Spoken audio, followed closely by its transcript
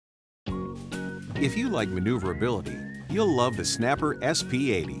If you like maneuverability, you'll love the Snapper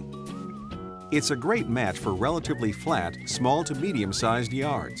SP80. It's a great match for relatively flat, small to medium-sized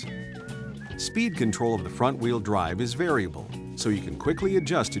yards. Speed control of the front-wheel drive is variable, so you can quickly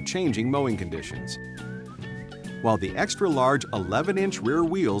adjust to changing mowing conditions. While the extra-large 11-inch rear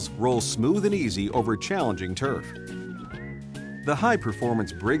wheels roll smooth and easy over challenging turf. The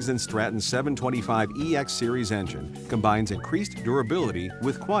high-performance Briggs & Stratton 725 EX Series engine combines increased durability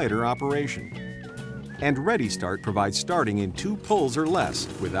with quieter operation. And Ready Start provides starting in 2 pulls or less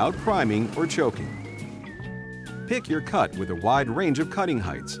without priming or choking. Pick your cut with a wide range of cutting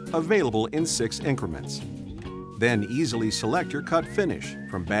heights, available in 6 increments. Then easily select your cut finish,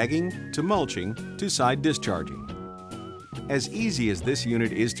 from bagging to mulching to side discharging. As easy as this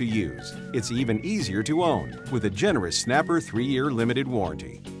unit is to use, it's even easier to own with a generous Snapper 3-year limited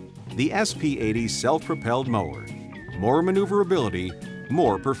warranty. The SP80 Self-Propelled Mower. More maneuverability,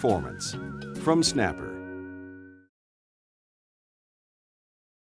 more performance. From Snapper.